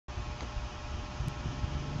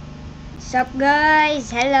Sup guys,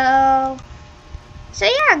 hello. So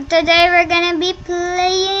yeah, today we're gonna be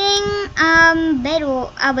playing not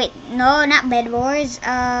Bed Wars.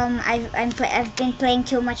 I've been playing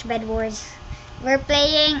too much Bed Wars. We're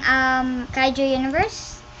playing Kaiju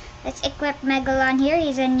Universe. Let's equip Megalon here.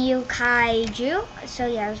 He's a new kaiju. So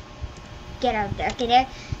yeah, get out there. Okay, there.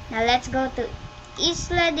 Now let's go to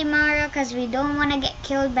Isla de Mara because we don't want to get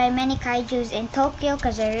killed by many kaijus in Tokyo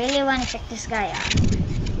because I really want to check this guy out.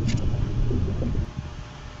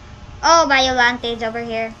 Oh, Biolante is over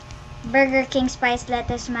here. Burger King Spice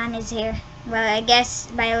Lettuce Man is here. Well, I guess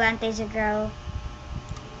Biolante is a girl.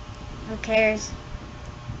 Who cares?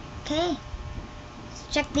 Okay. Let's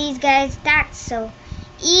check these guys' stats. So,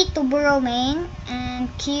 E to Burrow Main, and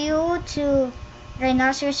Q to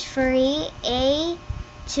Rhinoceros Furry, A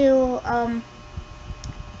to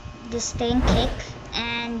Disdain Kick,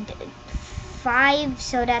 and 5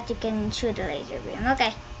 so that you can shoot a laser beam.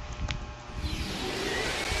 Okay.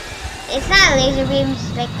 It's not a laser beam,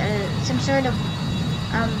 it's like some sort of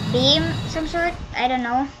beam, some sort. I don't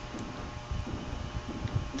know.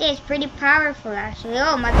 It's pretty powerful actually.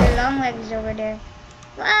 Oh, Mother Longlegs over there.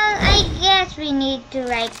 Well, I guess we need to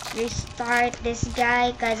like restart this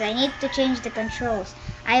guy because I need to change the controls.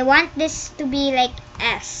 I want this to be like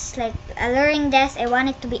S, like Alluring Death. I want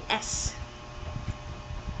it to be S.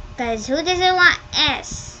 Because who doesn't want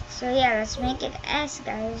S? So yeah, let's make it S,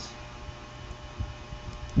 guys.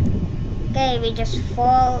 Okay, we just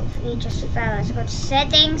fell. Let's go to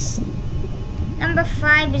settings. Number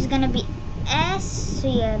 5 is gonna be S. So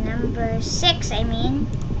yeah, number 6 I mean.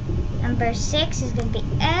 Number 6 is gonna be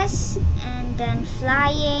S, and then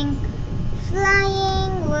flying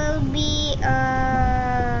will be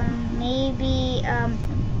maybe F.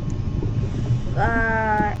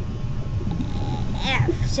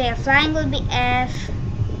 So yeah, flying will be F.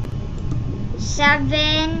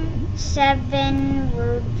 7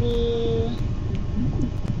 will be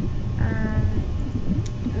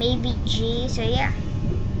maybe G. So yeah,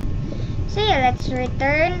 let's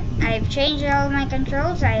return. I've changed all my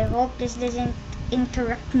controls. I hope this doesn't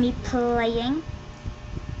interrupt me playing,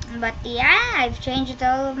 but yeah, I've changed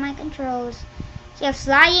all of my controls. So yeah,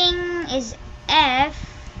 flying is F.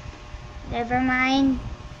 Never mind.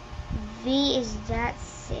 V is that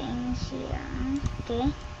thing. So yeah,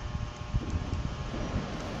 okay.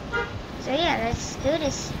 So yeah, let's do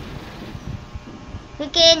this. We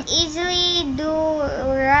can easily do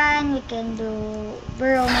run, we can do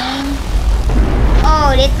burrow main.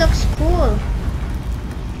 Oh, it looks cool.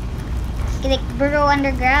 It's like burrow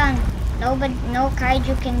underground. No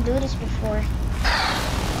kaiju can do this before.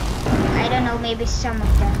 I don't know, maybe some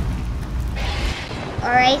of them.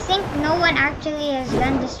 Or I think no one actually has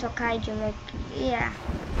done this to a kaiju, like, yeah.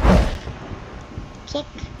 Kick.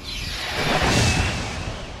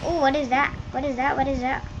 Oh, what is that? What is that? What is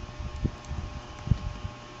that?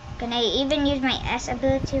 Can I even use my S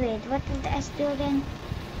ability? Wait, what does the S do again?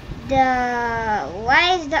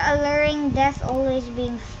 Why is the Alluring Death always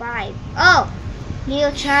being 5? Oh!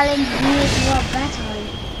 You challenge me to a battle.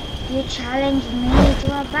 You challenge me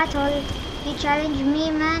to a battle. You challenge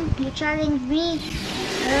me, man. You challenge me.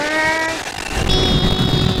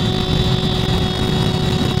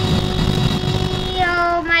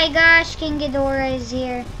 Oh my gosh, King Ghidorah is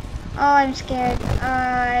here. Oh, I'm scared.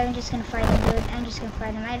 I'm just gonna fight him, dude. I'm just gonna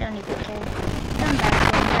fight him. I don't even care. Come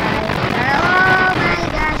back here, guys. Oh my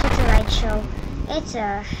gosh, it's a light show. It's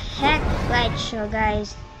a heck light show,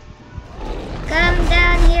 guys. Come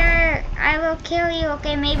down here. I will kill you.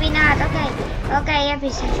 Okay, maybe not. Okay, yep,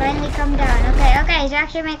 he's finally come down. Okay, he's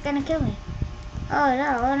actually not gonna kill me. Oh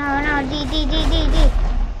no. D.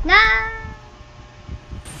 No!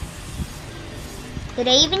 Did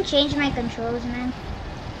I even change my controls, man?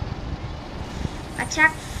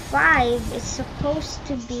 Attack 5 is supposed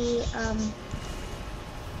to be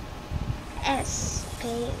S.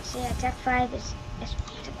 Okay, so yeah, attack 5 is S.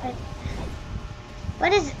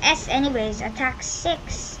 What is S anyways? Attack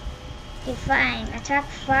 6. Okay, fine. Attack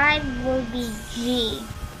 5 will be G.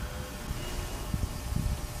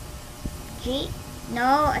 G?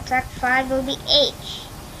 No, attack 5 will be H.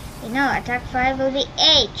 No, attack 5 will be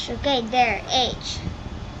H. Okay, there, H.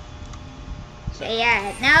 So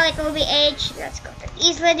yeah, now it will be H. Let's go to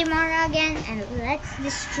Isla de Mara again and let's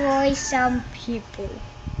destroy some people.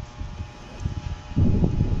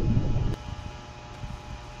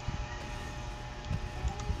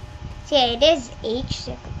 So yeah, it is H.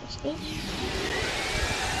 So H.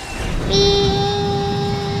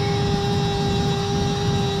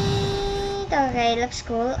 Okay, looks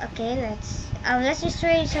cool. Okay, let's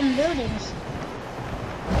destroy some buildings.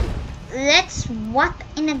 What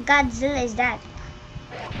in a Godzilla is that?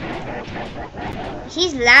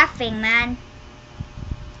 He's laughing, man.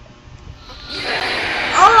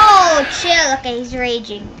 Oh, chill. Okay, he's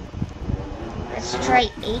raging. Let's try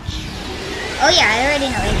H. Oh yeah, I already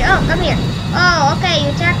know H. Oh, come here. Oh, okay, you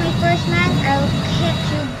attack me first, man. I'll hit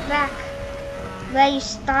you back where you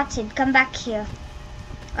started. Come back here.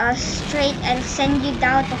 Straight, I'll send you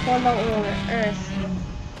down to hollow earth.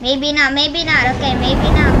 Maybe not, maybe not. Okay, maybe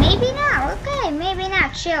not, maybe not. Okay, maybe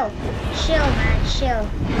not. Chill. Chill, man, chill.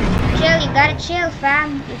 Chill, you gotta chill,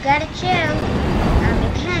 fam. You gotta chill. You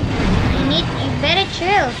can't. You better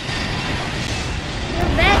chill. You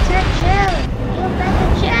better chill. You better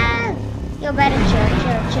chill. You better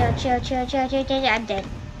chill. I'm dead.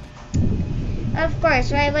 Of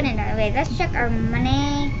course, why wouldn't I? Wait, let's check our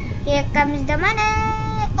money. Here comes the money.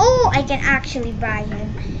 Oh, I can actually buy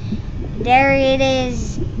him. There it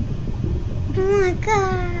is. Oh my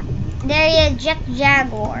god. There he is, Jet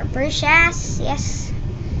Jaguar. Purchase, yes.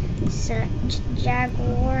 Select Jet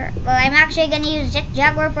Jaguar. Well, I'm actually gonna use Jet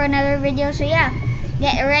Jaguar for another video, so yeah.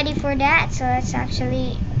 Get ready for that. So it's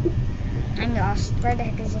actually... I'm lost. Where the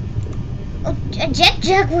heck is it? Oh, Jet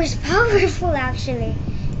Jaguar is powerful, actually.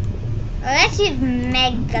 Well, let's use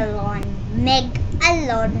Megalon.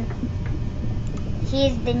 Megalon.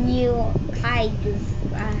 He's the new kaiju,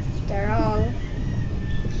 after all.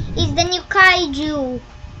 He's the new kaiju.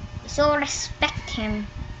 So respect him.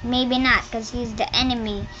 Maybe not, because he's the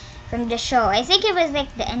enemy from the show. I think it was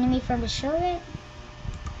like the enemy from the show, right?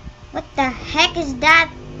 What the heck is that?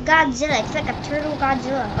 Godzilla. It's like a turtle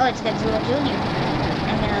Godzilla. Oh, it's Godzilla Jr.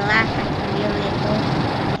 I'm gonna laugh at you, little.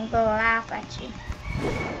 I'm gonna laugh at you.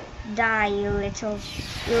 Die, you little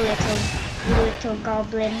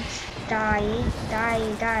goblins. Die.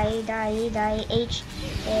 H.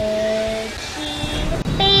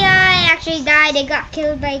 I actually died. I got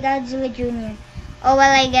killed by Godzilla Jr. Oh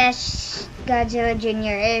well, I guess Godzilla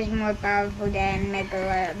Jr. is more powerful than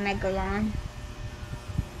Megalon.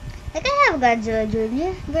 Like, I have Godzilla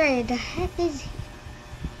Jr. Where the heck is he?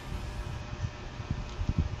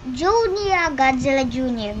 Junior Godzilla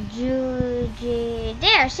Jr.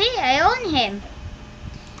 There, see, I own him.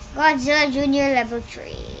 Godzilla Jr. level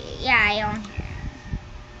 3. Yeah, I own him.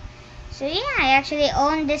 So yeah, I actually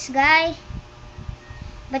own this guy.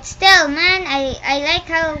 But still, man, I like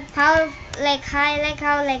how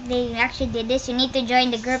they actually did this. You need to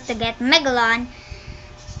join the group to get Megalon.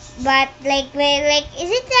 But like is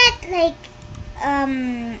it that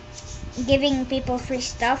giving people free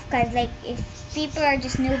stuff? Cause like if people are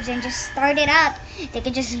just noobs and just start it out, they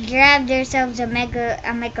could just grab themselves a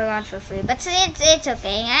Megalon for free. But it's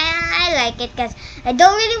okay. I like it because I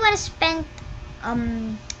don't really want to spend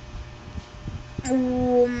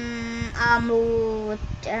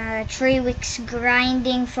 3 weeks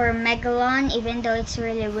grinding for Megalon, even though it's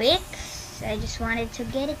really weak. So I just wanted to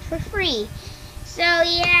get it for free. So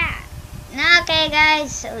yeah. Okay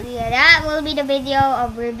guys, so yeah, that will be the video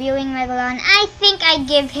of reviewing Megalon. I think I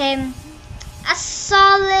give him a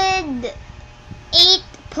solid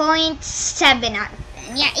 8.7 out of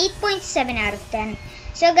 10. Yeah, 8.7 out of 10.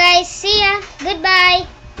 So guys, see ya. Goodbye.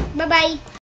 Bye-bye.